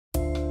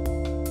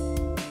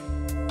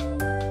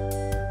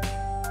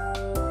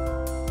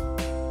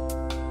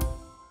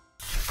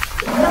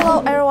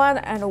Hello everyone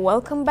and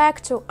welcome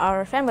back to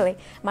our family.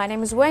 My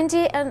name is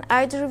Wendy and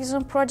I do reviews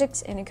on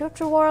projects in the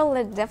crypto world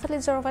that definitely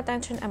deserve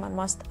attention among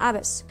most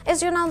others.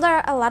 As you know, there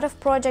are a lot of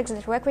projects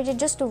that were created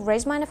just to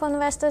raise money for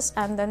investors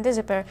and then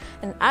disappear,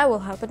 and I will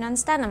help you to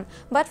understand them.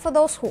 But for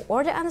those who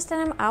already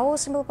understand them, I will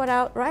simply put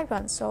out right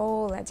one.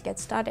 So let's get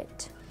started.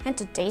 And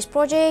today's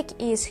project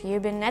is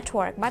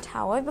HubinNetwork, but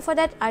however, before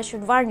that I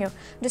should warn you,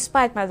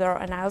 despite my thorough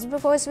analysis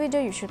before this video,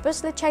 you should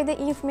personally check the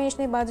information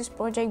about this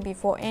project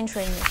before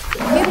entering it.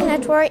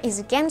 HubinNetwork is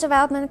a game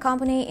development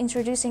company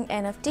introducing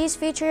NFTs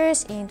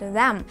features into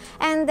them,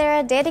 and they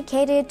are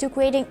dedicated to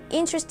creating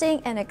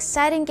interesting and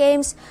exciting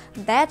games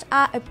that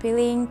are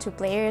appealing to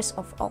players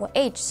of all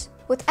ages.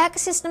 With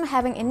ecosystem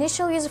having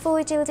initial useful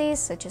utilities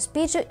such as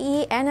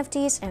P2E,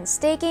 NFTs, and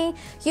staking,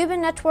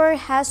 HubinNetwork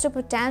has the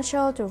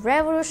potential to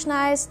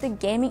revolutionize the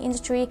gaming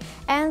industry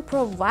and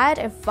provide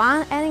a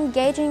fun and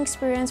engaging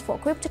experience for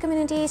crypto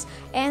communities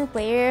and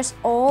players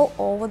all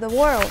over the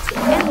world.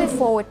 And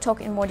before we talk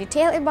in more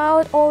detail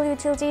about all the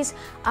utilities,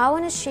 I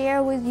want to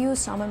share with you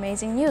some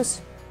amazing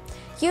news.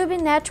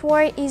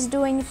 HubinNetwork is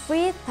doing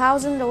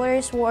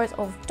 $3,000 worth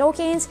of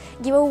tokens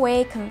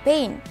giveaway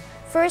campaign.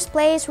 First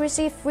place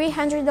received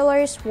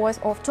 $300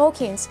 worth of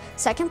tokens.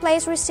 Second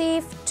place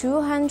received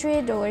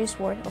 $200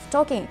 worth of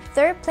tokens.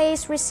 Third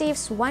place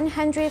receives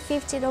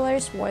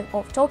 $150 worth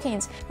of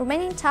tokens.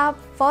 Remaining top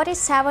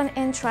 47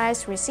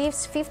 entries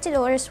receives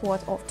 $50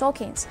 worth of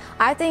tokens.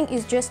 I think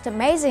it's just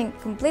amazing.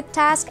 Complete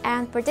task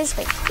and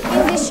participate.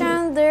 In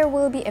addition, there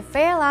will be a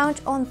fair launch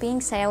on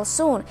Pinksale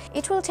soon.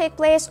 It will take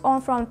place on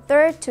from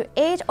 3rd to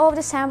 8th of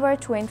December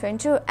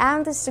 2022,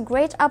 and this is a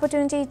great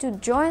opportunity to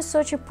join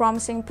such a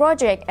promising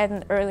project at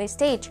an early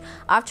stage.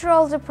 After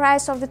all, the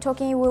price of the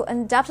token will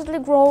undoubtedly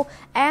grow,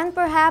 and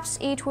perhaps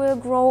it will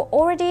grow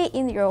already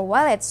in your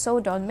wallet,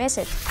 so don't miss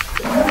it.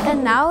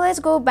 And now let's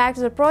go back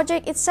to the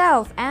project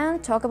itself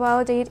and talk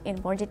about it in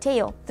more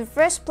detail. The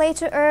first play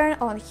to earn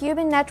on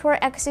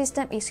HubinNetwork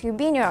ecosystem is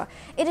HubinNetwork.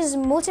 It is a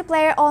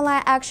multiplayer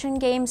online action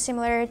game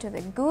similar to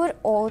the good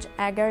old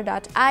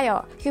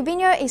Agar.io.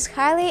 HubinNetwork is a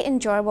highly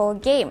enjoyable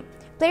game.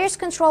 Players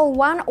control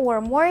one or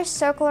more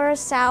circular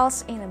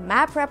cells in a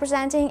map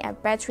representing a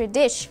petri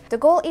dish. The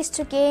goal is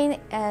to gain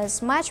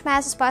as much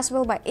mass as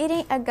possible by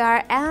eating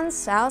agar and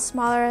cells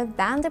smaller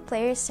than the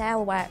player's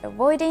cell while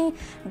avoiding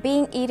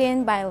being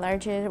eaten by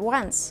larger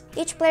ones.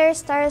 Each player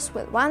starts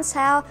with one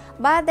cell,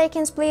 but they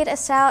can split a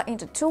cell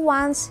into two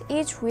once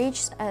each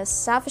reaches a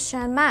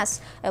sufficient mass,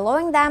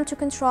 allowing them to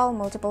control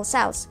multiple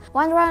cells.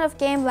 One round of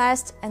game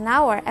lasts an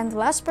hour, and the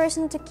last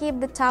person to keep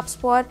the top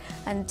spot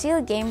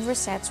until game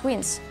resets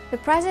wins. The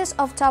prizes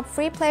of top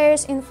 3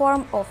 players in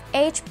form of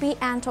HP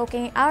and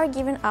token are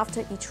given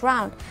after each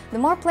round. The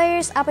more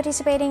players are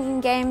participating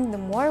in game, the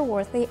more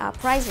worthy are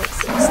prizes.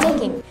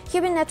 Staking.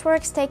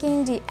 HubinNetwork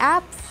staking, the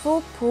app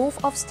through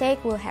proof of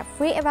stake, will have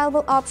 3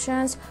 available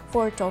options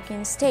for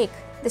token stake.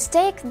 The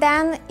stake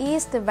then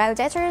is the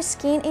validator's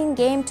skin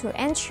in-game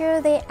to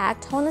ensure they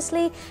act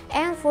honestly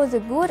and for the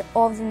good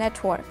of the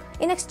network.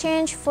 In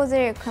exchange for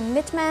their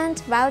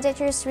commitment,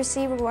 validators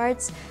receive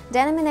rewards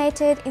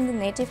denominated in the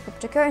native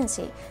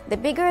cryptocurrency. The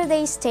bigger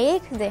they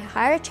stake, the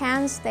higher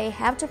chance they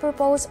have to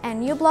propose a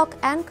new block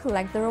and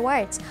collect the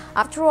rewards.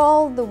 After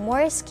all, the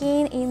more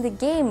skin in the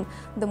game,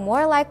 the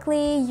more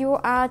likely you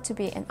are to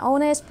be an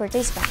honest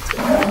participant.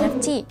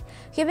 NFT.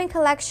 Hubin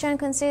collection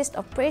consists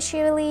of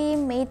preciously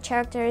made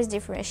characters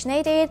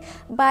differentiated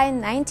by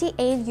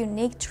 98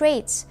 unique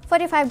traits,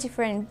 45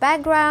 different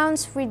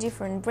backgrounds, 3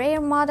 different rare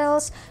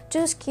models,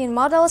 2 skin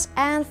models,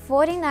 and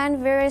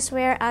 49 various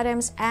rare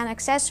items and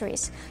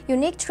accessories.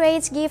 Unique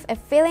traits give a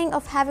feeling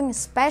of having a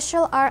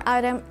special art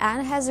item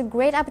and has a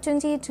great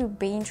opportunity to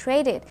being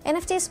traded.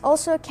 NFTs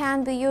also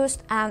can be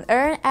used and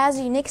earned as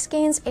unique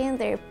skins in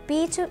their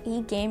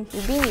P2E game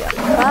HubinNetwork.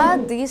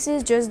 But this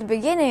is just the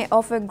beginning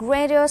of a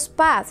grandiose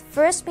path.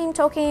 First meme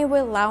token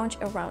will launch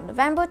around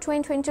November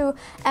 2022,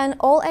 and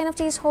all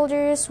NFTs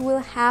holders will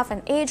have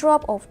an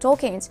airdrop of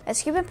tokens.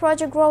 As Hubin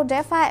project grow,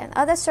 DeFi and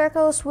other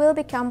circles will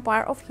become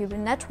part of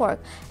HubinNetwork,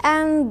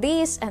 and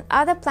these and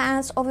other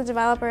plans of the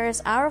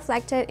developers are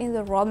reflected in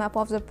the roadmap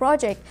of the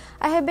project.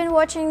 I have been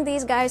watching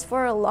these guys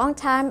for a long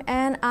time,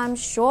 and I'm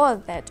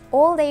sure that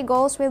all their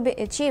goals will be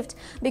achieved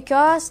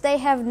because they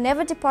have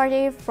never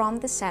departed from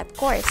the set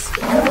course.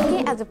 And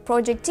looking at the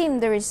project team,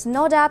 there is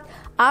no doubt,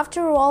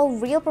 after all,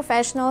 real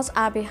professionals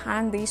are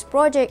behind this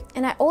project.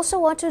 And I also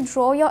want to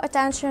draw your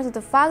attention to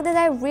the fact that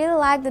I really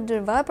like that the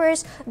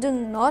developers do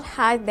not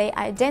hide their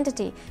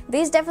identity.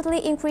 This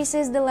definitely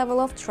increases the level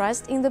of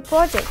trust in the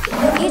project.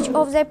 And each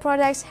of their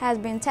products has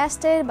been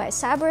tested by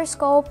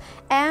Cyberscope,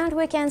 and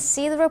we can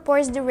see the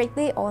reports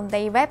directly on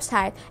their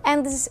website,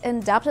 and this is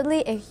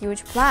undoubtedly a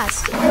huge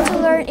plus. And to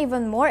learn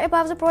even more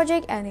about the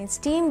project and its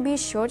team, be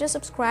sure to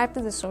subscribe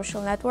to the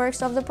social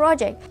networks of the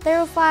project. There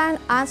you'll find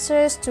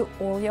answers to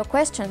all your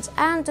questions,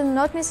 and do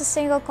not miss a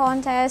single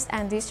contest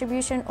and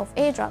distribution of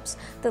airdrops.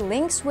 The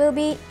links will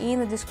be in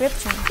the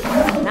description.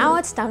 Now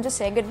it's time to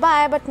say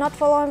goodbye, but not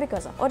for long,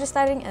 because I'm already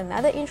starting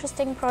another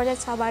interesting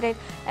project about it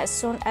as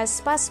soon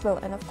as possible.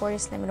 And of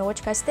course, let me know what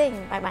you guys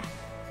think. Bye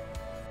bye.